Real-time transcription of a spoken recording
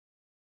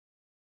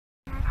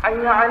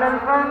حي على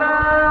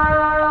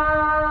الفلاح.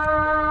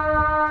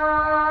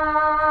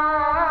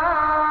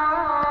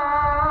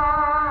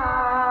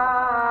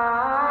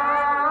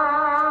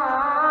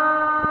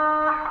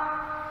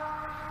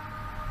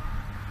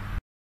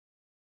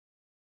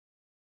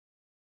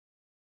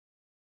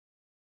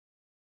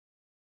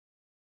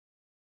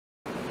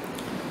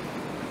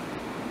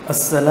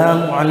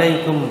 السلام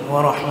عليكم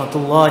ورحمة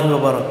الله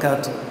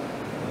وبركاته.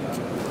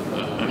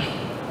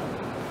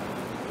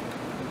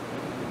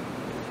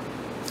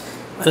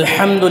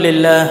 الحمد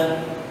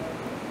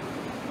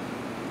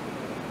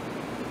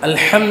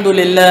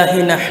لله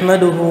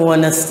نحمده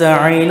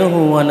ونستعينه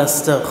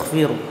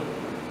ونستغفره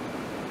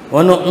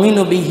ونؤمن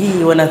به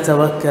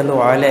ونتوكل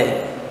عليه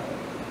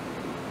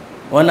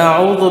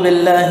ونعوذ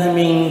بالله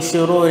من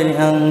شرور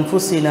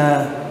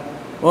أنفسنا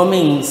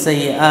ومن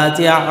سيئات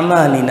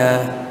أعمالنا.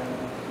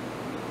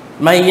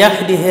 من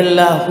يهده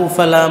الله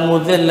فلا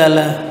مضل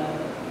له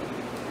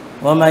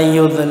ومن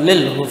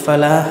يضلله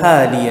فلا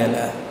هادي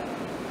له.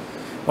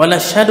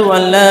 ونشهد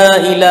أن لا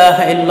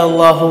إله إلا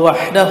الله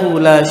وحده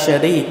لا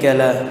شريك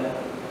له.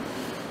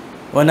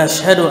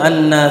 ونشهد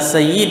أن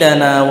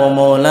سيدنا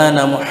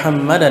ومولانا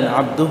محمدا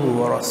عبده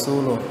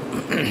ورسوله.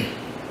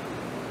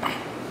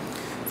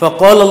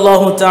 فقال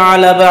الله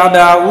تعالى بعد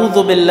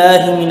أعوذ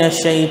بالله من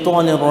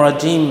الشيطان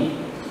الرجيم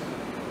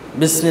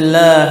بسم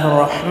الله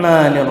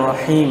الرحمن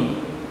الرحيم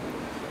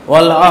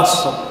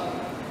والعصر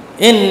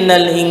إن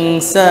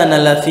الإنسان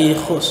لفي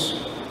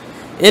خسر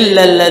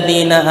إلا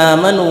الذين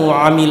آمنوا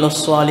وعملوا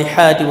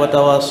الصالحات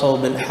وتواصوا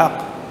بالحق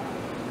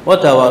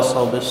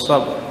وتواصوا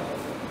بالصبر.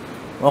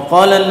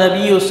 وقال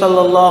النبي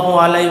صلى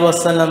الله عليه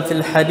وسلم في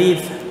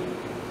الحديث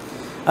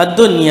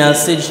الدنيا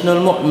سجن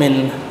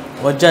المؤمن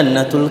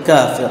وجنة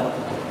الكافر.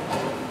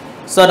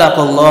 صدق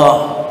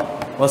الله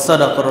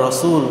وصدق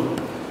الرسول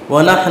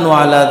ونحن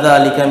على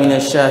ذلك من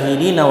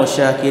الشاهدين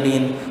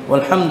والشاكرين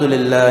والحمد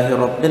لله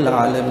رب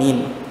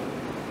العالمين.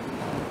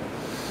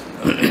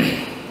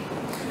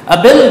 A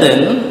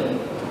building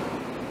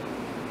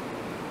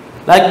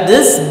like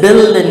this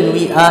building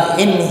we are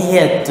in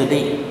here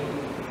today,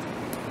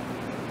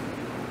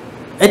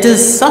 it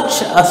is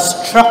such a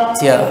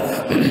structure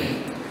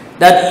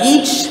that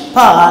each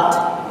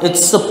part it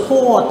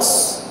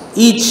supports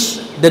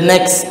the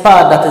next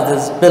part that it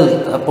is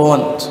built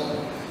upon.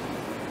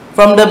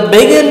 From the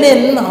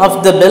beginning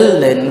of the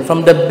building,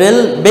 from the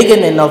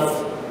beginning of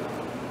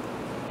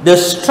the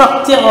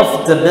structure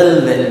of the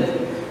building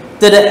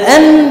to the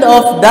end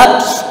of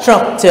that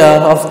structure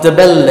of the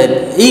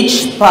building,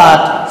 each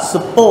part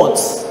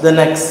supports the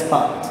next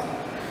part.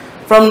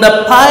 From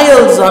the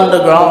piles on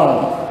the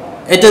ground,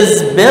 it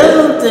is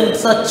built in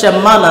such a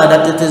manner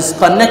that it is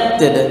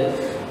connected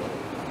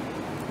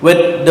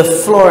with the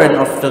flooring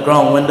of the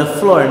ground when the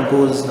flooring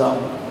goes down.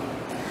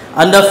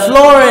 And the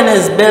flooring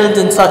is built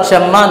in such a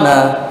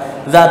manner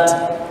that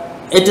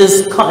it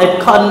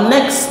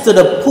connects to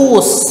the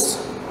posts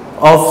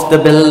of the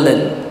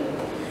building.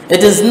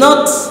 It is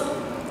not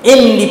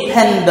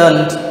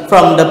independent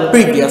from the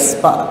previous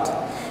part.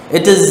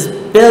 It is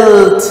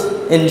built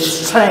in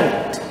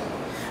strength.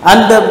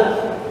 And the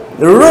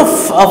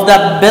roof of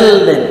that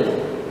building,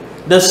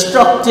 the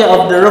structure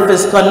of the roof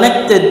is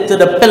connected to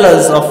the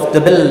pillars of the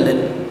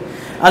building.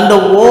 And the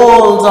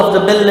walls of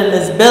the building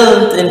is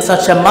built in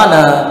such a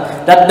manner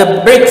that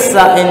the bricks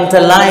are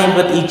interlined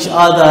with each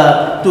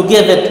other to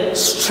give it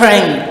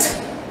strength,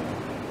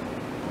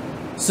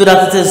 so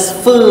that it is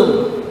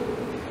firm,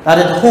 that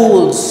it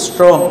holds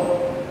strong.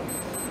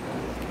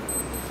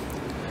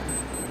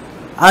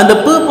 And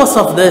the purpose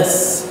of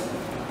this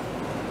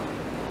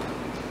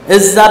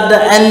is that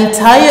the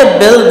entire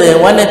building,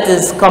 when it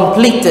is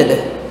completed,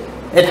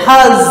 it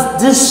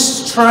has this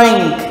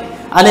strength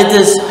and it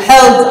is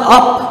held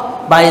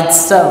up by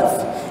itself.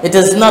 It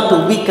is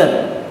not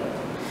weakened.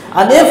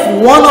 And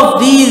if one of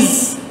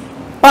these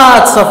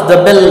parts of the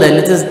building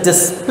it is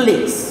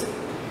displaced,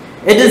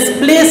 it is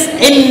placed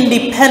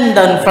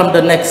independent from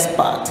the next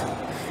part.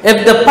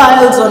 If the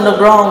piles on the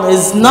ground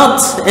is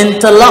not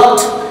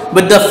interlocked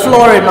with the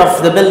flooring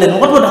of the building,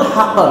 what would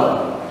happen?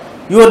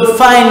 You would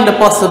find the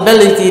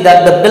possibility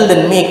that the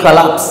building may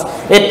collapse.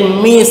 It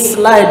may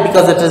slide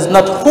because it is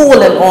not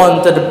holding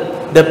on to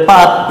the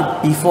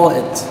part before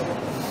it.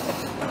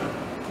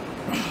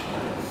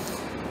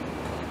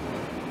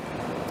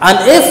 And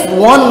if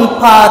one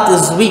part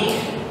is weak,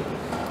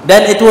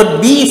 then it would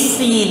be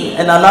seen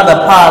in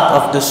another part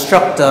of the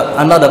structure,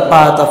 another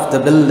part of the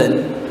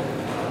building.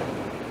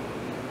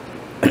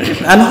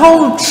 And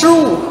how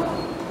true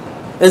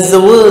is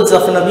the words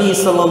of Nabi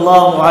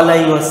sallallahu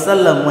alayhi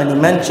wasallam when he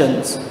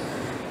mentions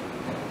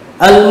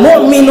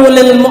Al-mu'minu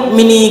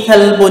lil-mu'mini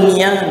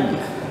kal-bunyan.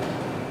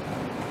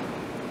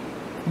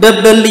 The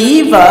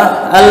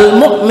believer,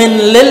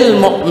 al-mu'min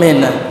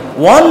lil-mu'min,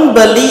 one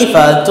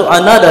believer to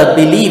another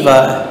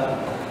believer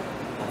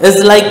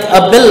is like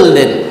a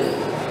building.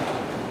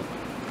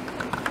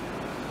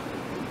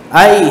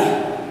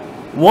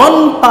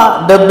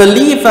 The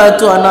believer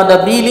to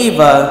another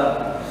believer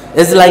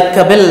is like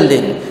a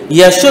building.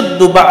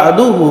 Yashuddu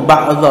ba'duhu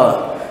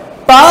ba'dha.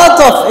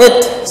 part of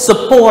it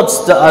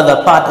supports the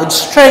other part. It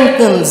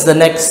strengthens the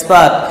next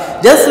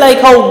part. Just like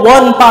how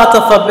one part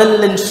of a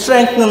building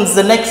strengthens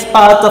the next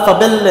part of a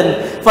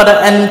building for the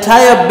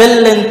entire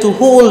building to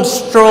hold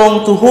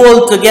strong, to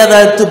hold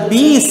together, to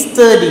be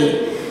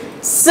sturdy.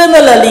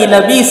 Similarly,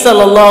 Nabi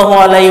sallallahu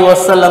alayhi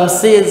wasallam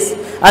says,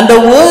 and the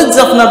words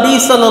of Nabi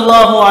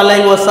sallallahu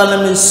alayhi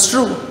wasallam is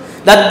true,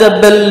 that the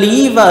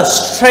believer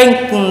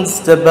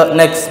strengthens the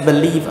next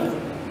believer.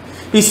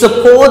 He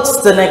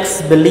supports the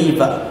next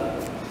believer.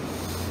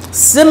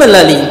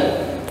 Similarly,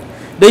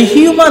 the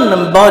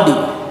human body,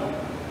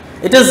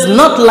 it is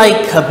not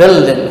like a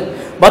building,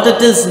 but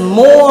it is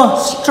more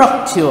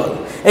structural.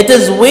 It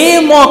is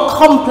way more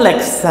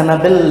complex than a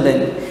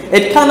building.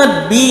 It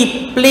cannot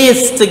be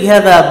placed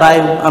together by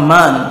a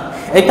man.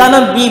 It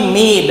cannot be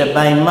made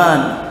by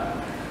man.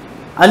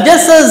 And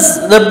just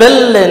as the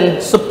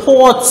building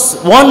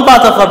supports, one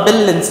part of a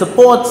building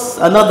supports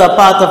another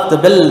part of the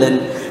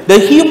building, the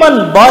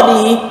human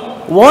body,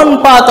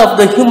 one part of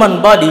the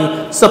human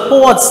body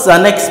supports the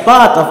next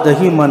part of the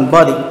human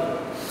body.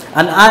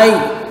 And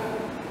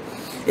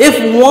if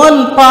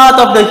one part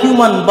of the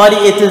human body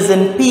it is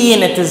in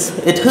pain,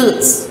 it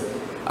hurts.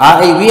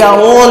 We are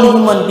all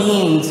human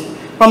beings.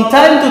 From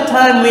time to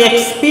time we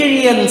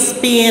experience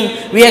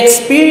pain, we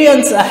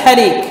experience a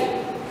headache,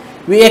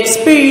 we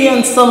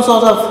experience some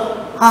sort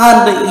of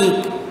hand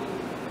ache,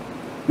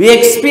 we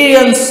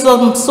experience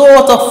some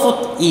sort of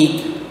foot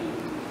ache.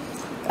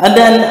 And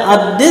then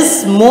at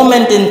this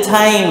moment in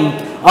time,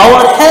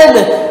 our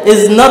head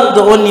is not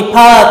the only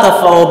part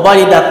of our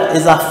body that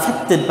is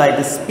affected by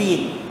this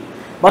pain,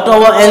 but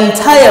our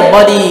entire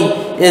body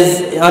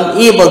is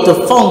unable to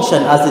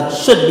function as it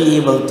should be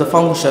able to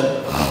function.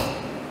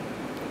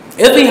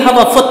 If we have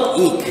a foot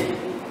ache,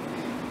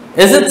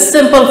 is it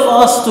simple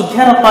for us to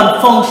get up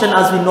and function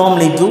as we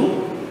normally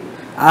do?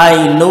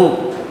 I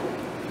know.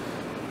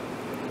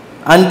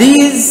 And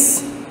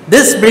this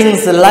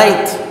brings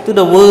light to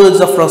the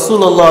words of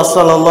Rasulullah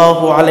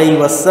sallallahu alayhi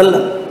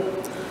wasallam.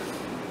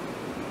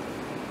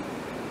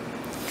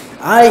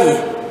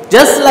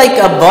 Just like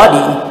a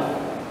body,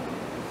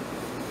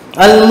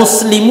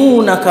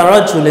 al-muslimuna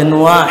karajulin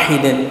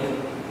wahidin.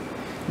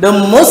 The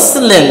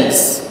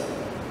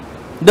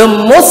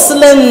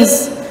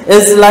Muslims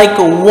is like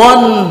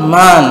one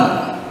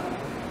man.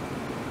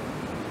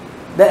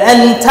 The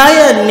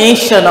entire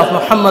nation of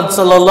Muhammad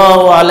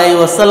sallallahu alayhi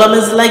wasallam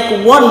is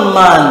like one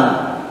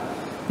man.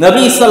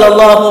 Nabi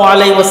sallallahu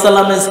alayhi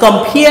wasallam is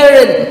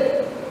comparing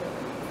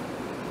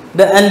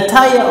the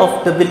entire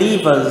of the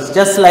believers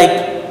just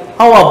like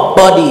how a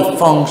body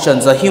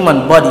functions, a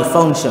human body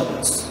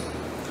functions.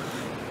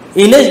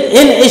 In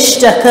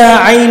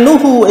ishtaka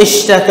aynuhu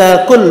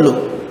ishtaka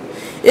kullu.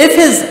 If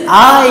his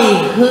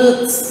eye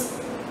hurts,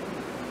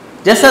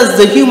 just as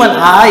the human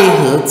eye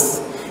hurts,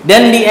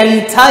 then the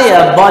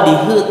entire body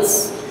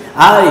hurts.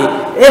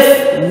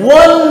 If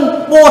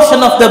one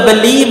portion of the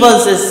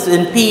believers is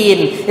in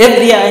pain, if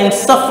they are in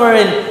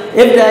suffering,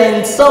 if they are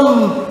in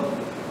some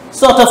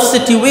sort of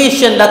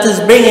situation that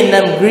is bringing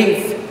them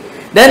grief,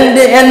 then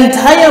the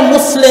entire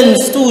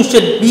Muslims too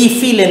should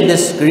be feeling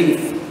this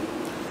grief.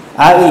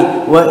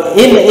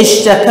 وَإِنْ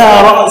إِشْتَكَى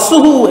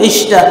رَأْسُهُ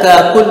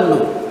إِشْتَكَى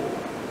كُلُّ.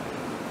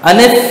 And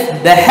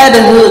if the head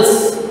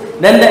hurts,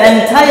 then the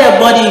entire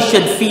body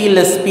should feel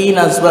this pain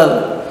as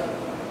well.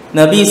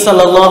 Nabi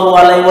sallallahu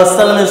alayhi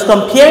wasallam is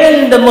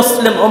comparing the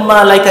Muslim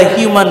ummah like a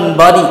human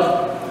body.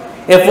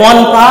 If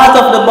one part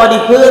of the body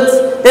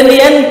hurts, then the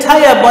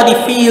entire body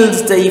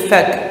feels the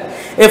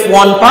effect. If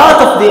one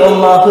part of the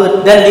ummah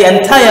hurts, then the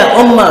entire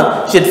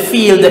ummah should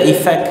feel the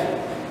effect.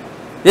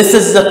 This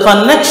is the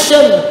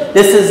connection,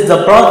 this is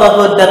the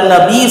brotherhood that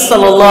Nabi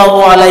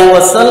sallallahu alayhi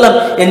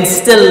wasallam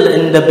instilled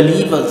in the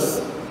believers.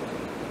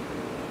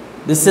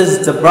 This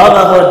is the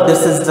brotherhood,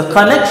 this is the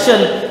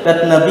connection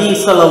that Nabi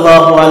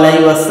sallallahu alayhi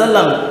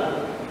wasallam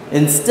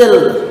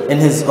instilled in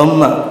his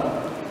ummah.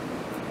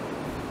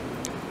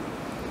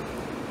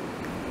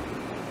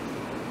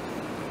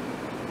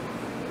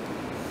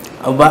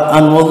 And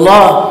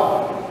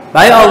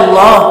by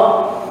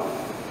Allah,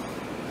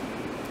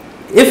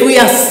 if we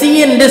are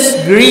seeing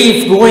this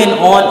grief going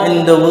on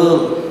in the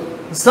world,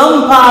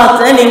 some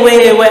part,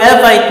 anyway,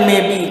 wherever it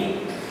may be,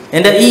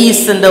 in the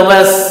east, in the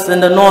west, in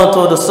the north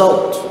or the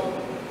south,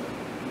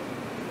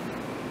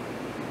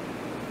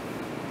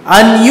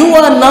 and you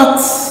are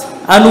not,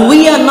 and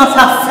we are not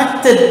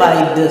affected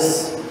by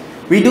this,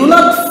 we do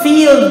not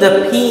feel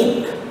the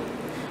pain,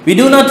 we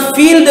do not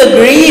feel the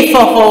grief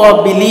of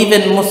our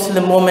believing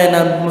Muslim women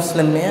and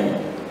Muslim men.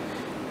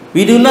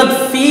 We do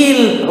not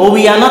feel, or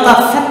we are not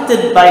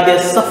affected by their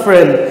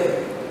suffering,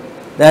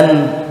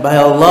 then by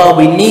Allah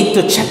we need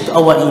to check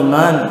our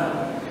iman.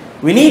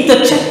 We need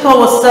to check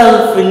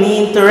ourselves, we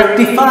need to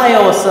rectify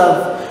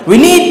ourselves, we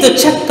need to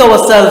check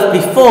ourselves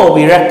before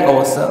we wreck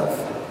ourselves.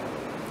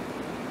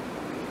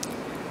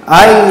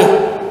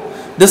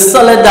 The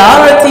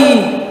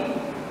solidarity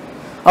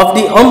of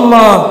the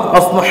ummah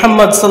of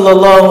Muhammad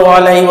sallallahu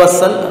alayhi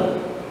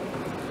wasallam,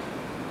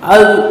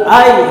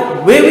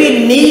 where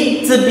we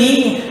need to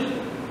be,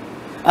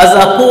 as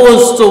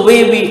opposed to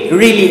where we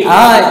really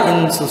are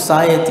in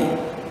society.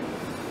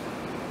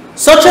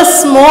 Such a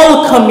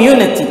small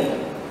community,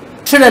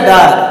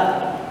 Trinidad,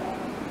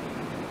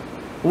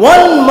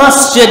 one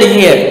masjid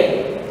here.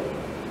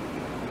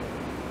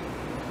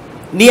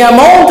 The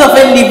amount of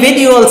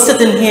individuals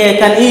sitting here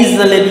can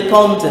easily be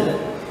counted.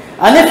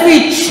 And if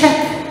we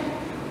check,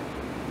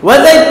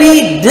 whether it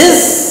be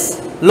this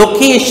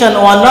location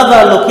or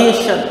another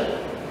location,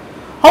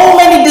 how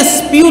many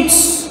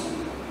disputes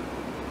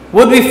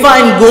would we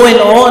find going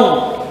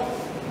on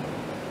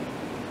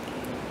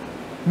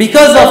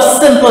because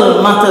of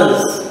simple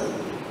matters,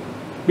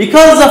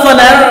 because of an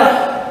error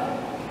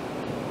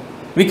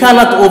we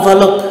cannot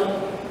overlook,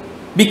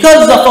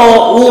 because of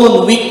our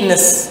own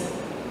weakness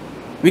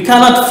we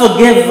cannot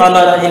forgive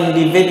another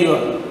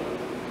individual.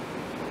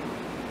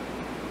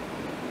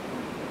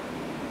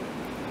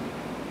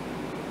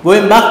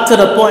 Going back to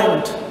the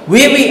point,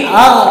 where we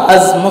are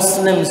as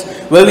Muslims,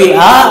 where we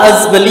are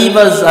as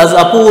believers, as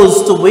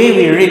opposed to where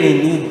we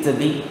really need to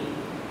be.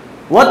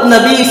 What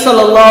Nabi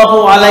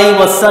sallallahu alayhi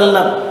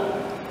wasallam,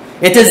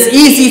 it is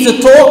easy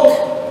to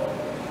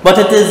talk, but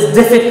it is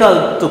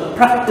difficult to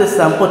practice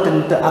and put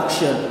into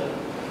action.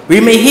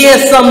 We may hear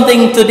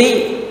something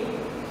today,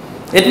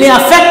 it may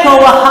affect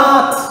our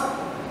heart,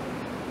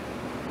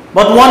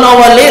 but 1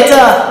 hour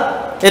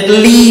later, it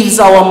leaves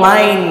our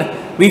mind.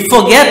 We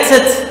forget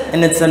it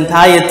in its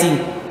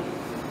entirety.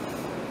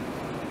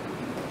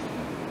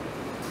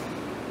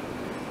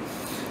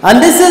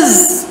 And this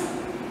is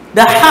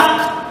the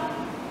haqq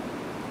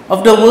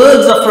of the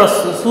words of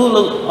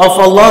Rasul of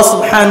Allah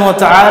subhanahu wa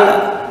ta'ala,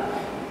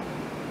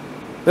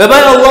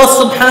 whereby Allah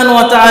subhanahu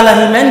wa ta'ala,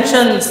 He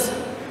mentions,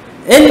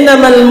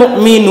 إِنَّمَا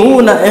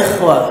الْمُؤْمِنُونَ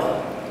إِخْوَةً.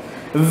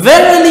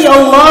 Verily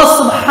Allah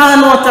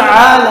subhanahu wa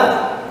ta'ala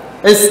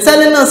is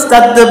telling us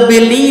that the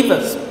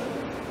believers,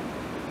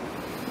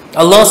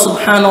 Allah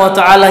subhanahu wa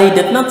ta'ala, He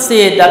did not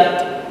say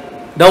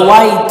that the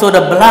white or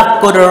the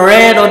black or the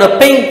red or the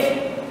pink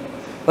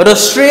or the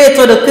straight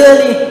or the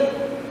curly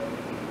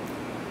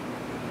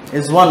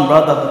is one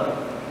brotherhood.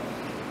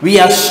 We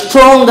are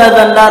stronger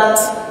than that.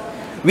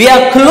 We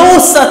are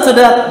closer to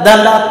that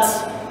than that.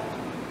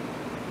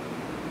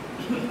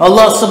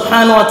 Allah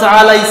subhanahu wa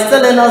ta'ala is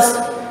telling us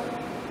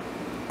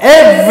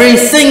every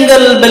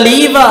single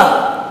believer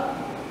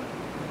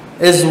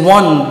is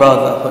one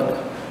brotherhood.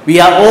 We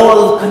are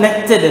all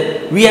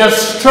connected. We are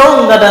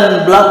stronger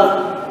than blood.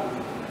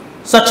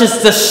 Such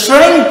is the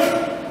strength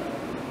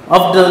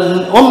of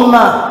the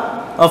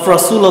ummah of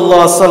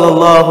Rasulullah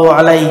sallallahu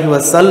alayhi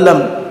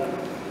wasallam.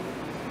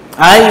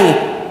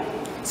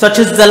 Such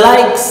is the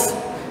likes.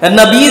 And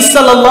Nabi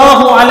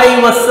sallallahu alayhi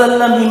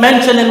wasallam, he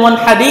mentioned in one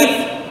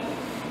hadith,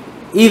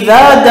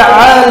 إِذَا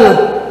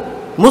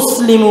دَعَى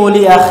الْمُسْلِمُ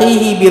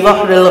لِأَخِيهِ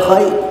بِظَهْرِ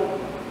الْخَيْرِ.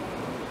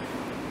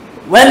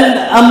 When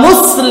a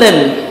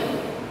Muslim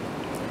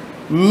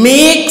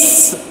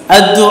makes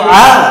a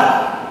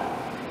dua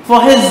for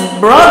his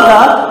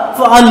brother,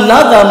 for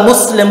another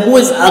Muslim who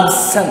is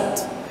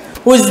absent,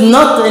 who is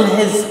not in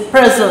his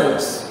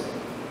presence,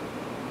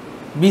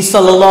 Nabi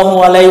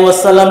sallallahu alayhi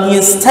wasallam, he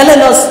is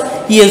telling us,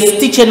 he is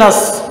teaching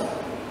us,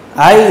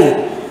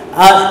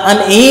 an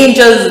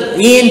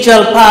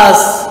angel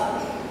pass,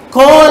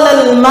 call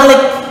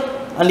al-Malik,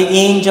 and the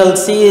angel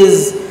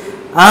says,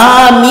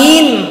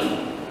 Ameen.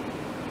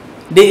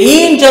 The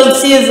angel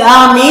says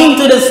Ameen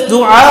to this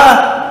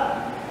dua,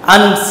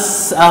 and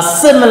a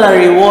similar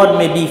reward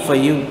may be for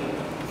you.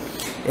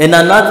 In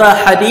another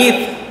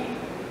hadith,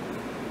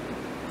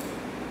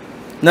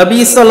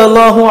 Nabi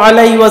sallallahu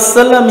alayhi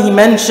wasallam, he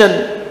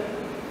mentioned,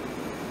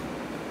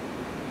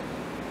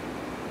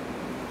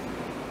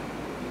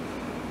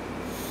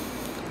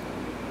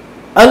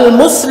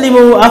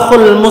 Al-Muslimu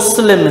akhul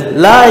Muslim,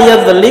 la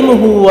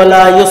yadhlimuhu wa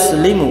la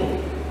yuslimu.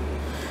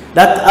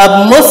 That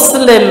a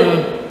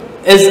Muslim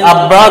is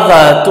a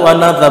brother to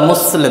another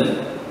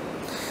Muslim.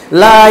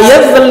 La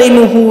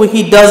yadhlimuhu,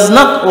 he does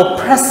not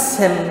oppress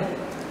him,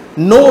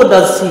 nor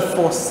does he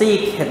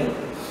forsake him.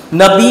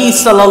 Nabi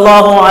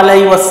sallallahu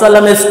alayhi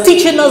wasallam is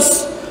teaching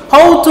us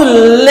how to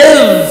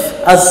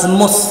live as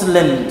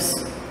Muslims,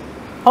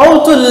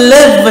 how to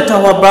live with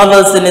our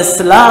brothers in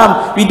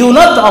Islam. We do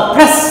not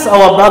oppress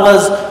our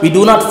brothers, we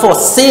do not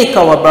forsake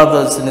our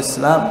brothers in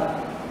Islam.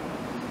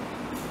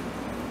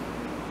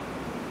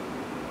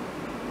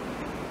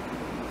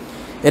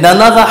 In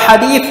another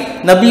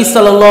hadith, Nabi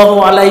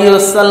sallallahu alayhi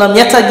wasallam,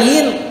 yet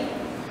again,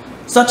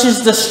 such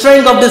is the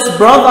strength of this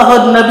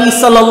brotherhood, Nabi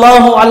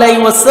sallallahu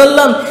alayhi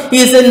wasallam, he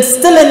is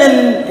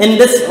instilling in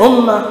this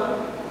ummah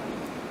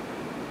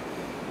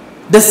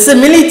the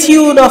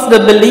similitude of the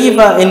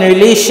believer in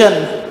relation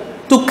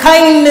to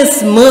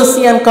kindness,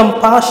 mercy and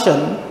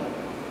compassion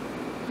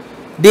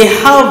they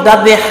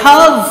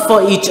have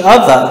for each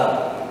other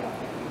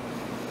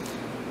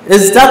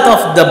is that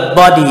of the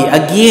body.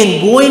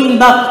 Again, going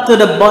back to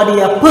the body,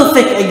 a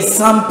perfect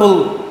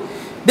example.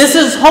 This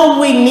is how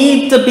we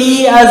need to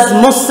be as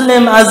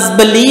Muslim, as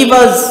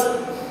believers.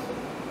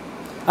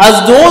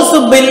 As those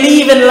who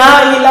believe in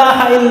La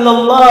ilaha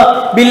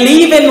illallah,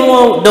 believe in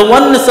the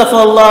oneness of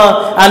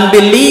Allah, and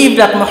believe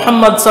that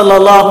Muhammad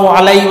sallallahu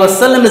alayhi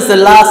wasallam is the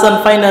last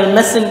and final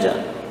messenger.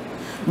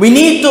 We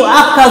need to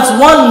act as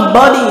one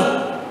body.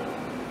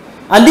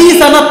 And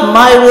these are not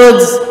my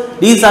words,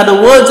 these are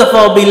the words of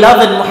our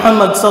beloved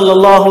Muhammad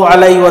sallallahu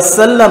alayhi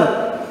wasallam.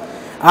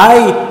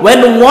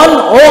 When one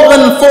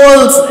organ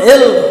falls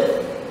ill,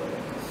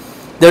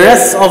 the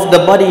rest of the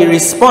body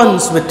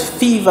responds with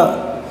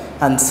fever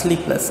and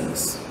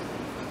sleeplessness.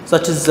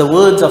 Such is the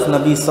words of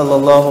Nabi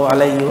sallallahu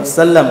alayhi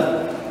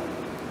wasallam.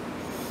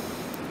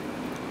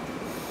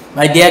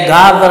 My dear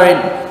gathering,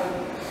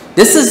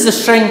 this is the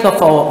strength of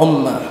our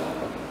ummah.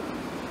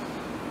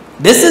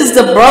 This is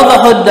the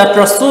brotherhood that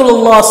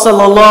Rasulullah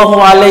sallallahu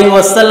alayhi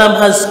wasallam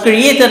has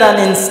created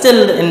and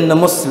instilled in the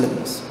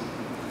Muslims.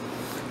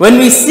 When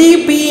we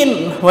see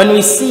pain, when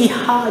we see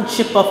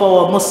hardship of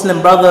our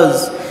Muslim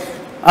brothers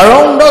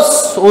around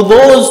us, or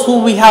those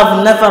who we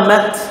have never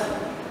met,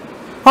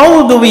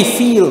 how do we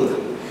feel?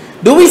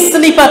 Do we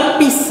sleep at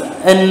peace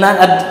at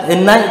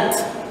night?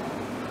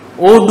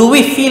 Or do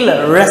we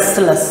feel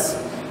restless?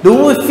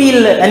 Do we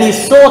feel any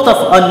sort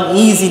of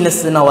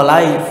uneasiness in our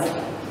life?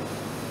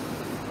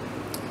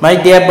 My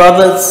dear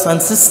brothers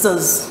and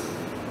sisters,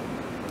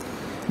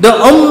 the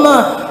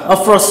ummah of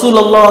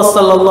Rasulullah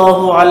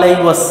sallallahu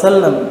alayhi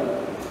wasallam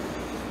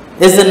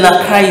is in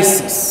a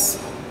crisis.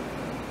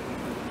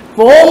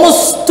 For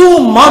almost 2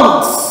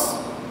 months,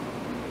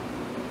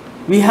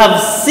 we have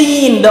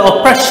seen the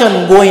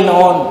oppression going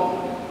on.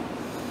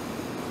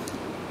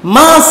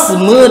 Mass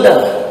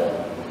murder.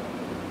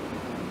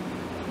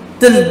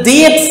 Till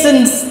date,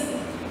 since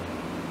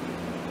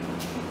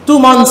 2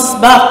 months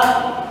back,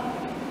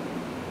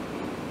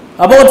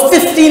 about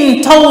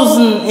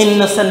 15,000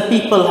 innocent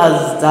people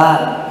has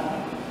died.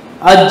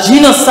 A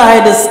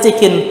genocide is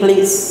taking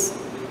place.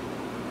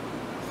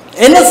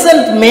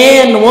 Innocent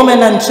men, women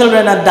and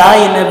children are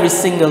dying every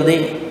single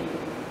day.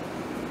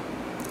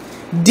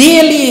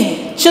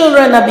 Daily,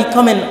 children are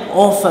becoming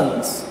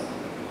orphans.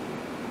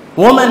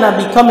 Women are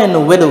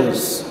becoming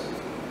widows.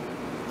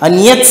 And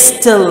yet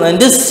still in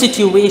this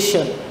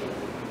situation,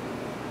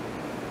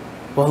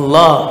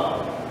 wallah,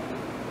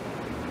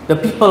 the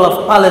people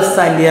of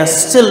Palestine, they are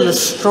still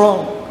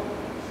strong.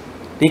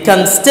 They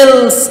can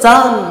still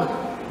stand.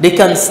 They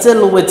can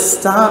still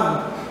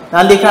withstand.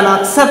 And they can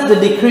accept the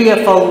decree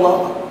of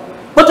Allah.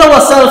 Put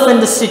ourselves in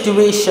this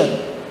situation.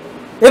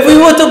 If we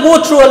were to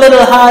go through a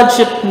little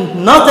hardship,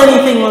 not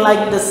anything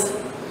like this,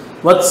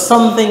 but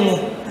something,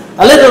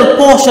 a little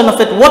portion of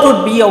it, what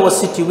would be our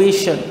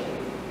situation?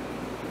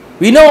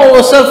 We know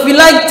ourselves, we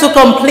like to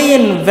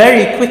complain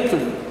very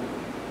quickly.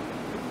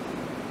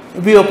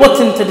 If we are put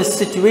into this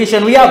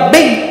situation, we are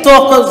big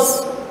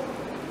talkers.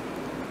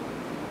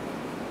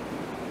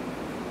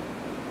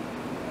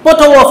 Put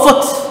our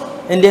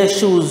foot in their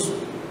shoes,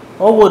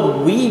 how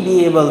would we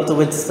be able to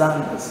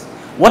withstand this?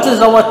 What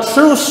is our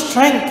true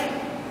strength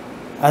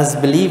as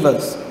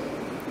believers?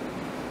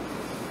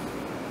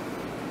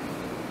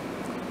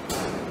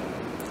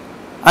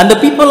 And the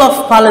people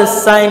of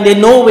Palestine, they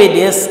know where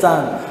they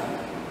stand.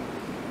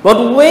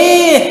 But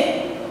where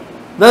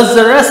does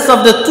the rest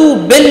of the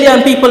 2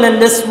 billion people in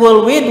this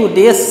world, where do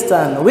they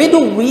stand? Where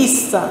do we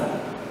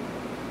stand?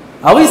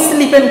 Are we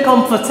sleeping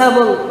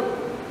comfortable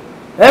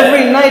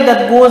every night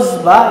that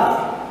goes by?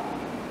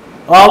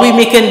 Or are we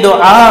making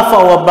dua for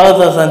our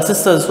brothers and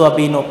sisters who are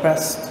being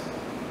oppressed?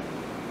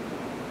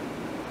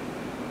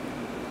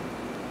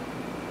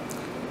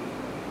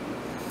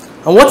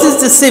 And what is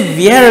the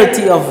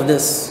severity of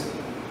this?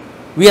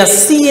 We are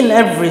seeing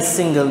every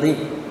single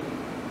day.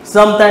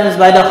 Sometimes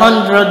by the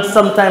hundreds,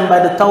 sometimes by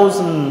the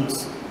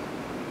thousands.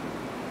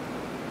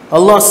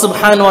 Allah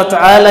subhanahu wa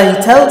ta'ala,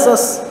 He tells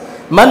us,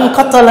 Man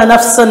qatala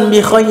nafsan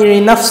bi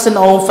khayri nafsin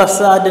aw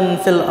fasadin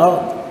fil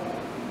ard.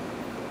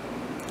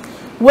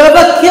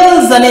 Whoever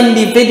kills an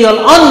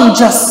individual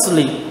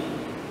unjustly,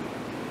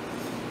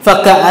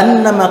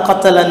 فَكَأَنَّمَا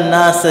قَتَلَ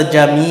النَّاسَ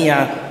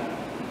جَمِيعًا.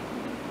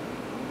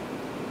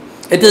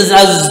 It is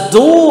as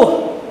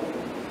though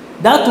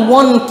that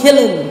one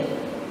killing,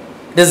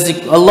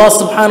 Allah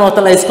subhanahu wa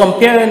ta'ala is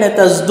comparing it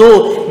as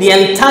though the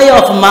entire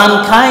of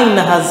mankind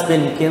has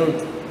been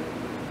killed.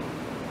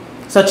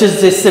 Such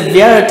is the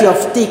severity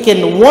of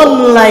taking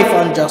one life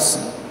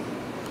unjustly.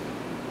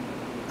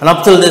 And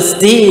up till this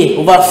day,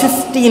 over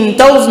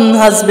 15,000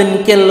 has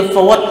been killed.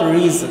 For what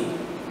reason?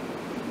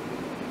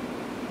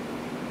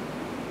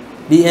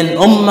 The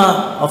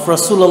ummah of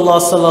Rasulullah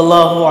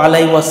sallallahu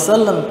alayhi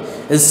wasallam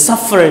is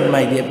suffering,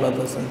 my dear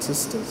brothers and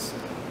sisters.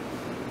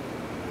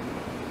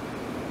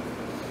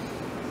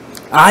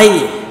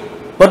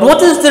 But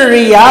what is the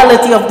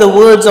reality of the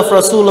words of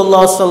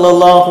Rasulullah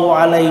sallallahu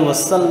alayhi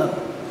wasallam?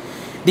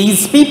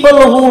 These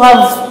people who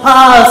have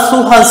passed,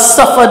 who have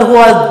suffered, who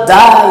have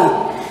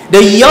died,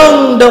 the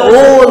young, the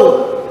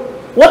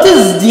old, what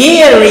is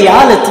their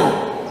reality?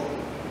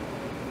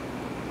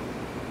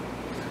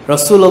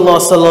 Rasulullah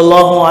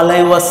sallallahu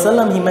alayhi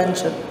wasallam, he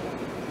mentioned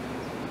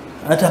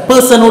that a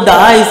person who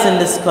dies in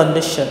this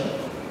condition,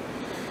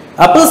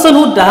 A person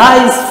who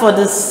dies for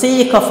the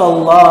sake of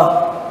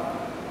Allah,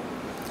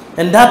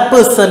 and that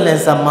person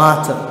is a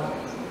martyr.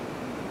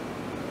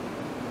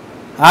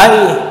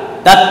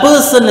 That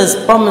person is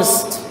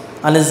promised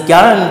and is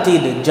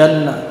guaranteed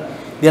Jannah.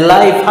 Their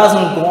life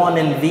hasn't gone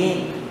in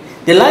vain.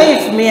 Their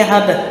life may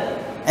have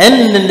an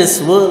end in this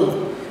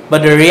world,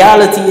 but the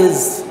reality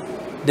is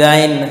they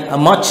are in a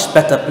much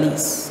better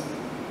place.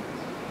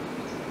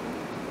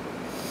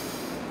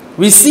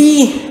 We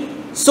see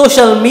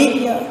social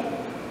media,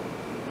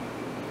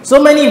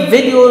 so many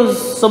videos,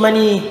 so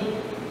many,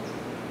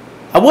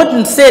 I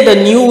wouldn't say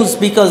the news,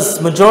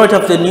 because majority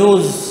of the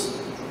news,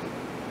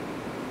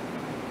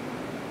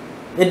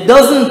 it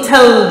doesn't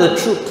tell the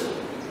truth.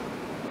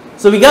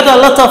 So we get a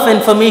lot of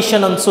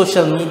information on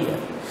social media,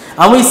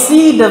 and we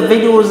see the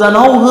videos and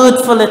how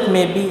hurtful it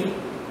may be.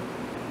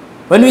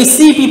 When we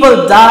see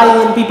people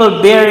dying,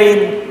 people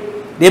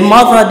burying their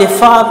mother, their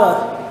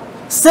father,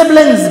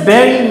 siblings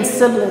burying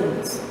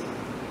siblings,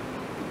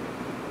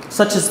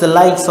 such is the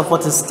likes of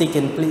what is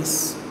taking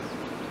place.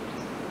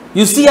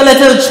 You see a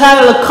little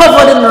child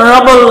covered in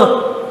rubble,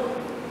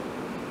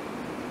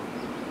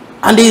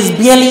 and there is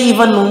barely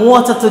even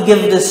water to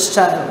give this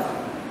child.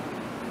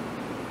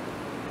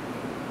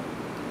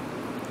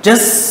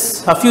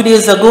 Just a few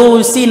days ago,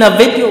 we've seen a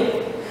video.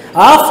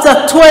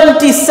 After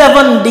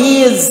 27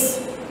 days,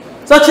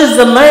 such is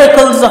the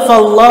miracles of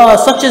Allah,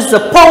 such is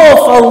the power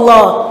of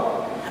Allah,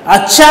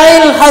 a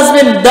child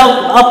has been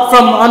dug up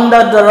from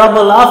under the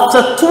rubble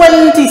after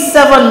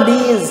 27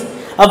 days.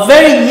 A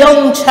very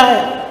young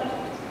child,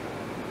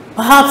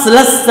 perhaps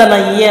less than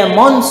a year,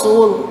 months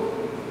old.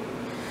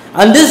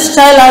 And this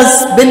child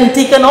has been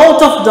taken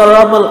out of the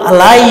rubble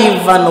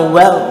alive and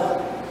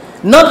well,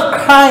 not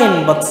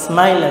crying but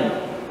smiling.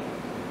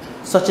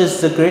 Such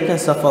is the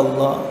greatness of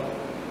Allah.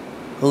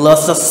 Allah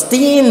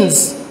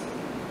sustains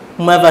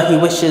whomever He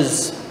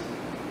wishes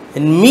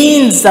in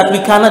means that we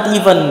cannot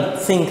even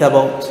think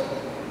about.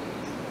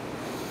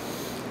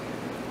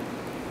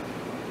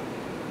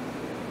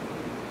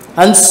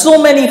 And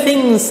so many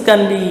things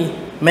can be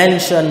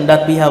mentioned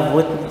that we have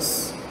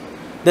witnessed.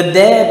 The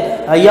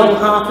dead, a young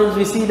Hafiz,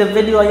 we see the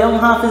video, a young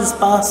Hafiz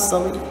passed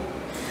away.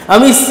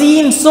 And we've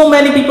seen so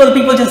many people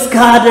just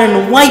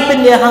gathering,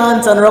 wiping their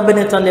hands and rubbing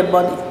it on their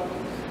body.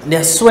 And they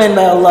are swearing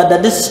by Allah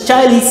that this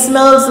child, he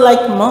smells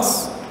like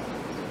musk.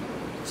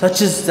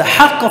 Such is the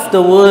haqq of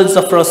the words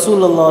of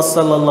Rasulullah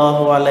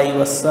sallallahu alayhi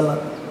wasallam.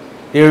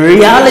 The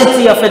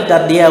reality of it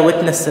that they are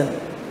witnessing.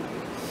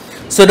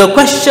 So the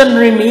question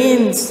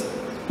remains,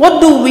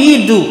 what do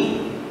we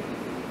do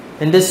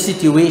in this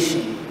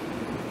situation?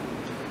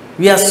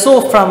 We are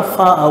so from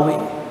far away.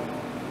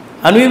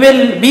 And we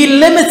will be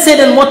limited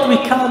in what we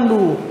can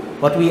do,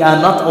 but we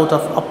are not out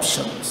of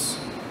options.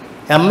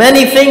 There are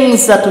many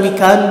things that we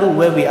can do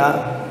where we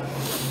are.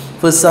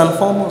 First and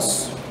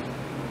foremost,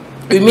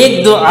 we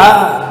make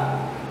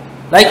dua.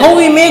 Like how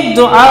we make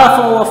dua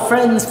for our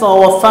friends, for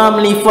our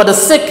family, for the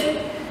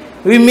sick.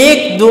 We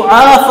make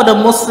dua for the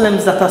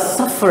Muslims that are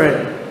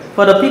suffering.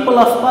 For the people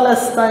of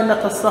Palestine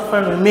that are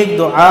suffering, we make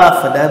dua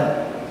for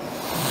them.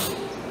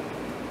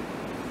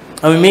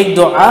 And we make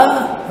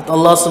dua that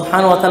Allah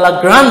subhanahu wa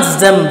ta'ala grants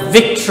them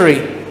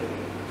victory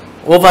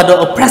over the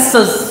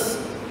oppressors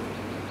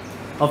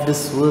of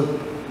this world.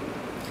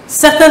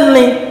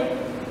 Secondly,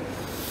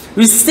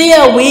 we stay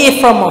away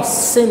from our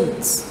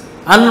sins.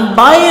 And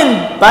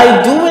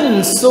by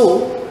doing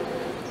so,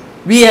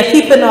 we are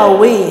keeping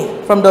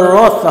away from the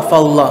wrath of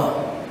Allah.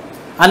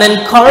 And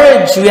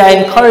we are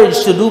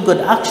encouraged to do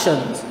good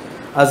actions.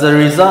 As a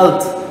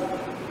result,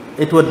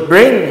 it would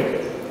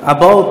bring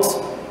about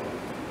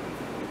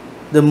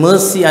the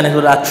mercy, and it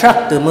would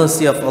attract the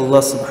mercy of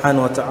Allah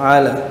subhanahu wa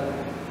ta'ala.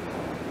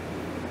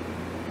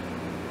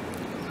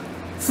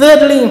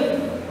 Thirdly,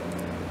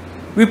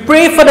 we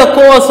pray for the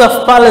cause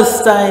of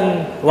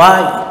Palestine.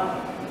 Why?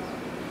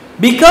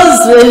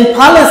 Because in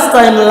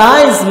Palestine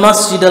lies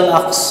Masjid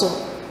al-Aqsa.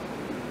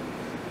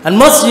 And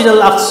Masjid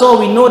al-Aqsa,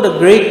 we know the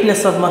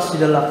greatness of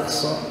Masjid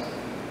al-Aqsa.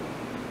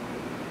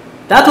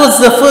 That was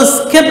the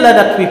first Qibla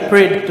that we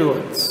prayed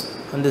towards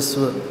in this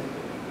world.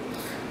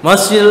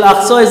 Masjid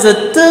al-Aqsa is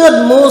the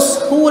third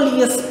most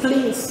holiest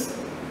place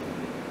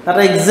that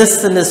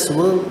exists in this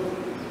world.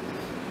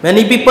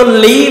 Many people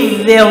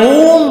leave their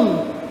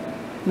home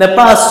in the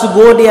past to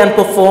go there and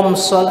perform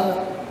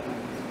salah.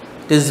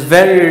 It is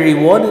very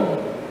rewarding.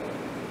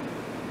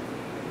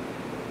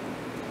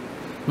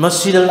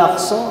 Masjid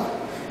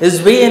al-Aqsa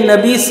is where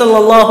Nabi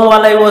sallallahu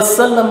alayhi wa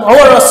sallam,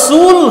 our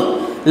Rasul,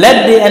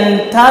 led the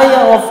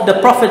entire of the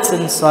prophets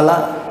in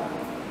salah.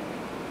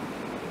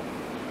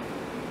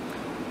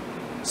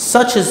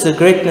 Such is the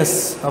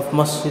greatness of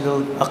Masjid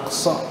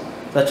al-Aqsa.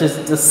 Such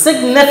is the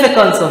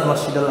significance of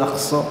Masjid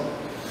al-Aqsa.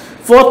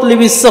 Fourthly,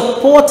 we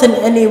support in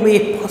any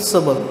way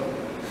possible,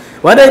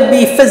 whether it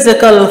be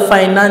physical,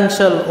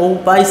 financial,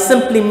 or by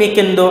simply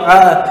making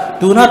dua.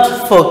 Do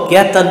not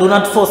forget and do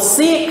not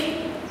forsake,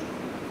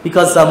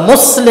 because a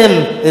Muslim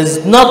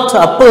is not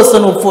a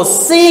person who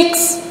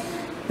forsakes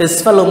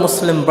his fellow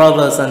Muslim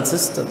brothers and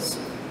sisters.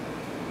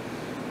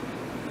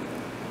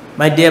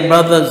 My dear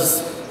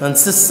brothers, and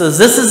sisters,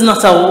 this is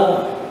not a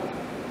war.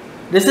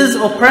 This is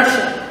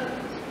oppression.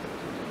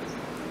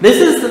 This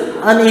is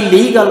an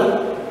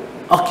illegal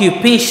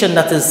occupation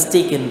that is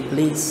taking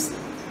place.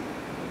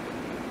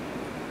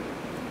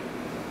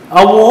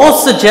 A war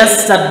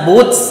suggests that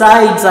both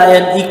sides are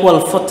on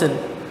equal footing,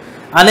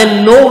 and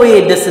in no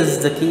way this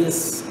is the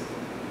case.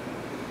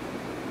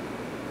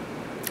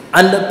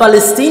 And the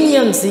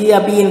Palestinians, they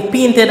are being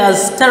painted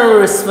as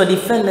terrorists for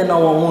defending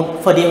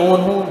for their own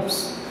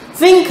homes.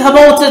 Think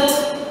about it.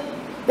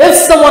 If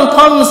someone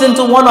comes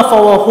into one of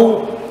our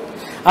homes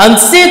and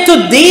say,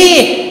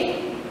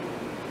 today,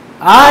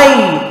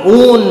 I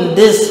own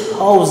this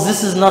house,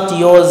 this is not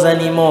yours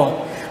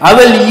anymore. I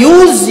will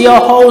use your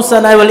house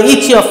and I will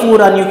eat your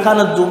food and you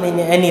cannot do me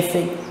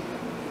anything.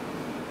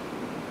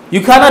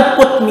 You cannot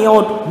put me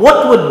out.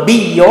 What would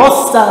be your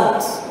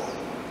stance?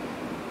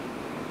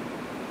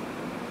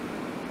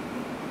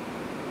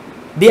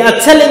 They are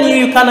telling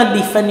you you cannot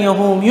defend your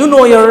home. You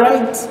know your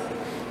rights.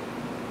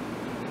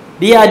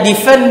 They are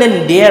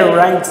defending their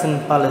rights in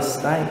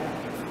Palestine.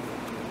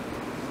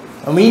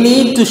 And we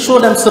need to show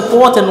them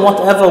support in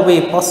whatever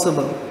way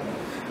possible.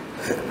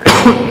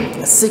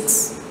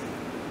 6.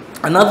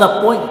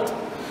 Another point.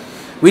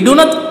 We do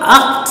not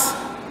act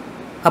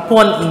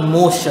upon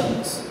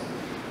emotions.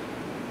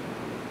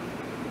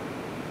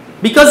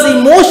 Because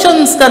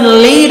emotions can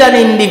lead an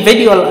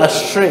individual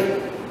astray.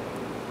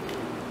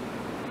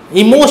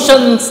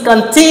 Emotions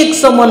can take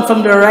someone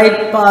from the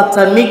right path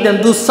and make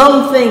them do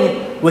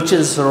something which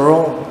is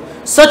wrong.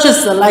 Such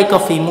is the like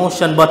of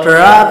emotion, but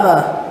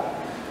rather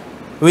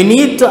we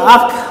need to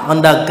act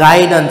under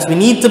guidance. We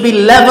need to be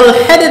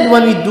level-headed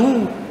when we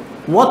do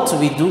what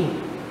we do.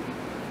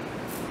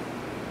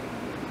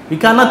 We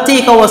cannot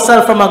take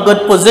ourselves from a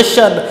good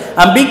position,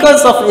 and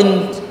because of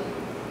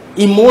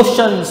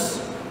emotions,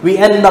 we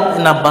end up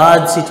in a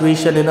bad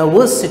situation, in a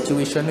worse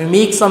situation. We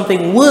make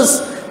something worse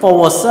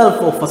for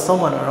ourselves or for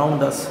someone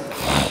around us.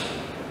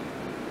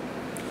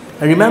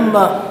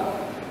 Remember,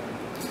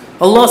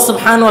 Allah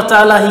subhanahu wa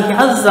ta'ala, He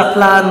has a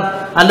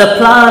plan, and the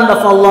plan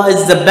of Allah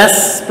is the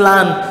best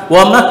plan.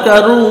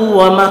 وَمَكَرُوا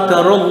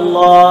وَمَكَرُ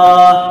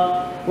اللَّهِ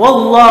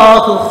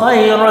وَاللَّهُ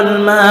خَيْرُ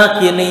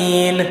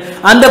الْمَاكِرِينَ.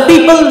 And the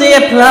people,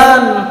 they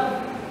plan,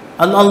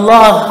 and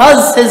Allah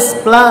has His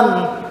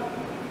plan.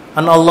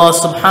 And Allah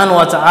subhanahu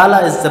wa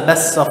ta'ala is the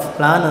best of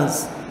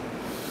planners.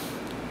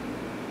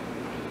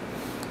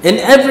 In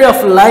every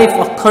of life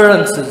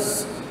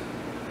occurrences,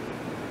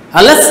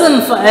 a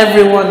lesson for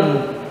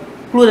everyone,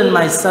 including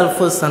myself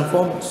first and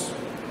foremost,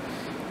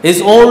 is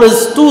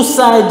always two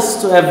sides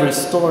to every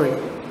story.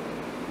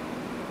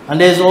 And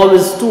there's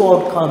always two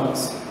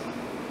outcomes.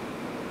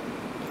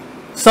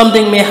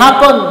 Something may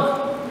happen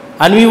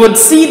and we would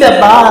see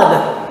the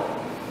bad,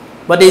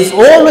 but there's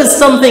always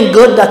something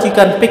good that you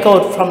can pick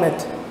out from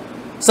it.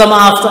 Some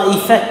after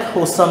effect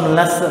or some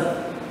lesson.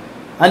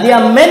 And there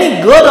are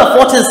many good of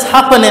what is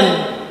happening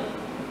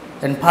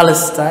in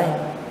Palestine.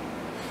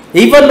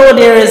 Even though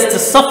there is the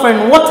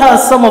suffering, what are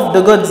some of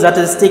the goods that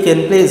is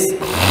taking place?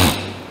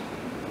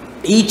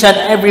 Each and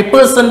every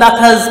person that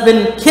has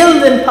been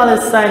killed in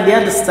Palestine, they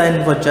are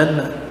destined for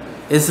Jannah.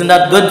 Isn't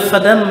that good for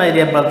them, my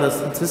dear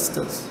brothers and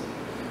sisters?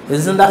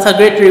 Isn't that a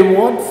great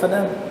reward for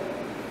them?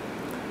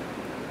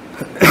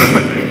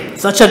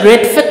 Such a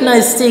great fitna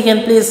is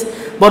taking place.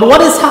 But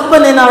what is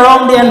happening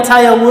around the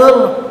entire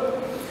world?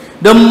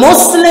 The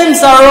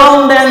Muslims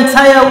around the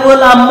entire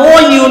world are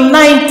more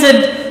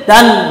united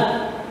than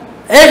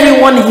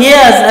everyone here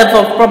has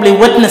ever probably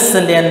witnessed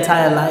in their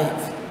entire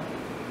life.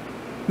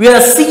 We are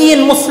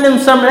seeing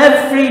Muslims from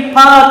every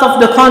part of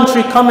the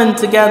country coming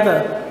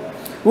together,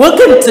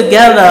 working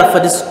together for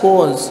this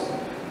cause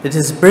that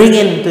is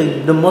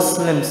bringing the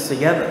Muslims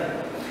together.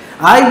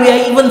 We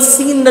are even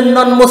seeing the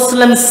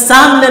non-Muslims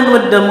standing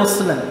with the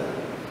Muslim.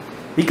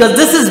 Because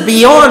this is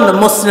beyond the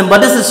Muslim,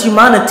 but this is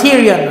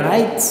humanitarian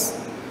rights.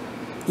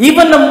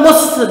 Even the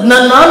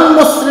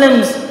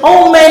non-Muslims,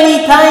 how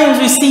many times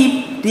we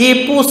see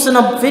they posting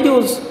up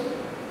videos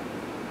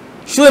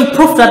showing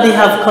proof that they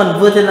have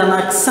converted and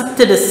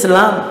accepted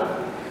Islam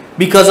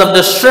because of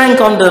the strength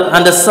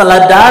and the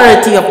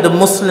solidarity of the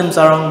Muslims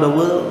around the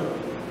world.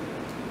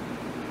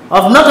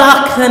 Of not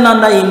acting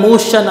under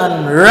emotion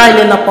and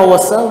riling up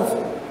ourselves.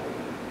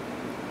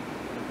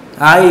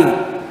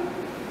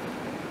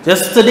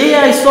 Just today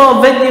I saw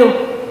a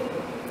video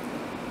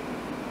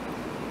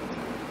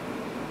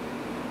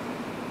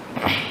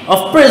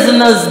of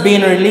prisoners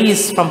being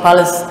released from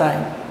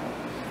Palestine.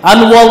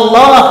 And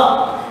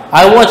wallah,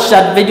 I watched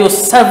that video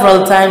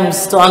several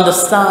times to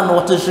understand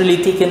what is really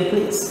taking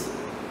place.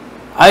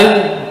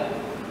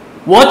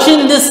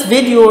 Watching this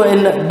video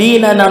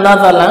being in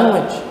another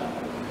language,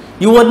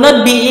 you would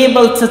not be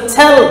able to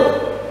tell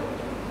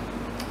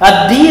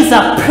that these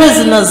are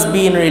prisoners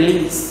being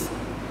released.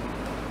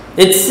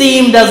 It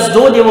seemed as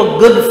though they were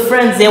good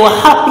friends, they were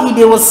happy,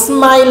 they were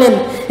smiling.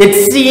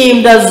 It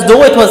seemed as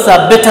though it was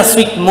a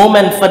bittersweet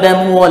moment for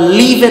them who were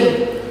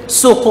leaving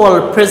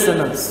so-called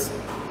prisoners.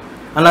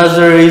 And as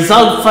a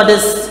result for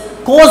this,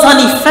 cause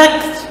and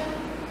effect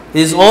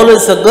is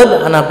always a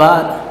good and a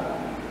bad.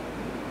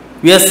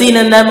 We are seeing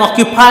in them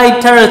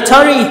occupied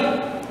territory.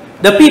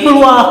 The people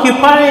who are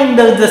occupying,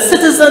 the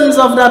citizens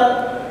of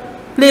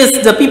that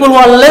place, the people who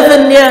are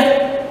living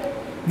there,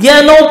 they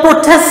are now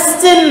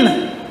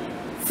protesting.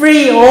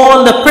 Free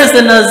all the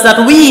prisoners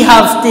that we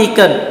have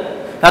taken,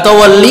 that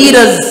our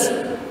leaders,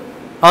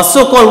 our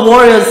so-called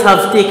warriors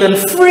have taken.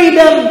 Free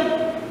them.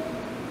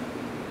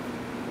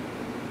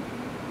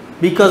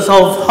 Because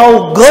of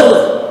how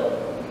good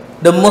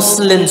the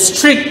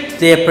Muslims treat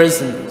their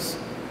prisoners.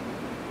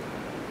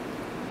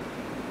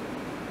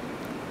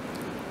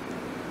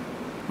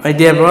 My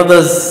dear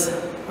brothers,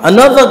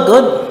 another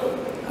good,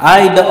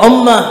 the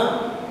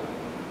Ummah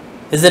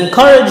is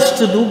encouraged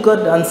to do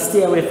good and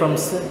stay away from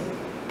sin.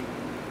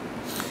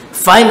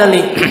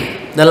 Finally,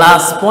 the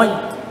last point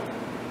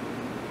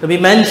to be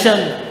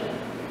mentioned,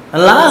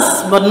 and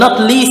last but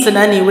not least in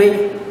any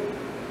way,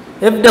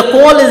 if the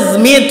call is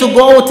made to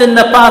go out in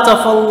the path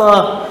of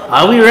Allah,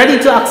 are we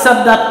ready to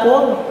accept that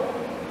call?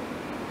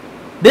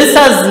 This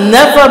has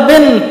never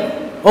been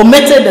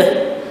omitted,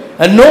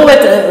 and nor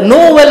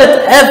will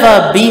it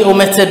ever be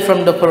omitted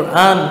from the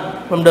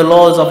Quran, from the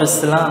laws of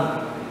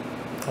Islam.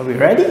 Are we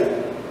ready?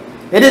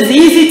 It is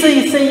easy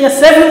to say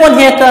yes. Everyone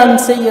here can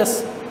say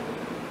yes.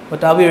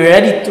 But are we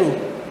ready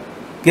to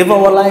give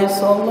our lives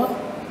to Allah?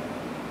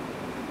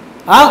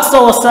 Ask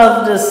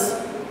ourselves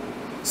this.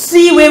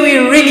 See where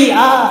we really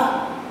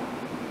are.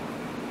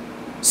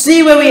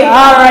 See where we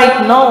are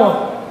right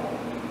now,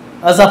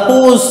 as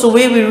opposed to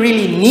where we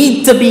really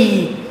need to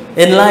be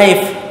in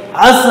life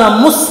as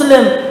a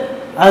Muslim,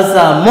 as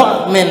a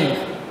mu'min.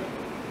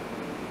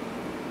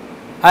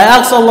 I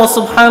ask Allah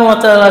subhanahu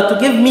wa ta'ala to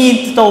give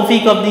me the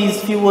tawfiq of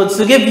these few words,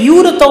 to give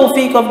you the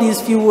tawfiq of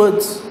these few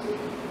words,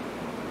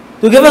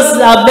 to give us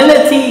the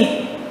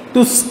ability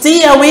to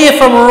stay away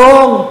from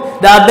wrong,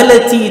 the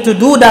ability to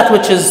do that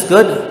which is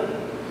good,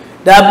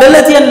 the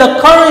ability and the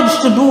courage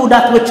to do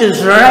that which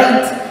is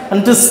right,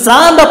 and to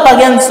stand up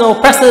against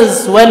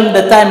oppressors when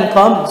the time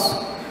comes.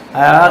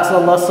 I ask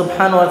Allah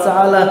subhanahu wa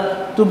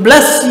ta'ala to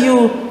bless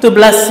you, to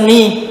bless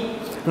me.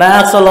 And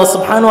I ask Allah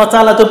subhanahu wa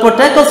ta'ala to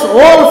protect us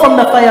all from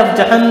the fire of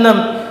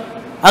Jahannam,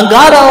 and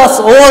guard us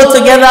all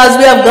together as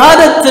we have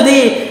guarded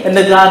today in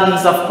the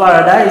gardens of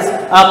paradise.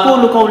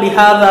 أقول قولي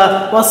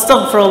هذا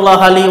واستغفر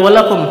الله لي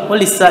ولكم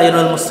ولسائر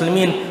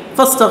المسلمين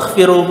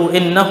فاستغفروه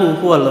إنه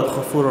هو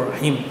الغفور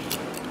الرحيم.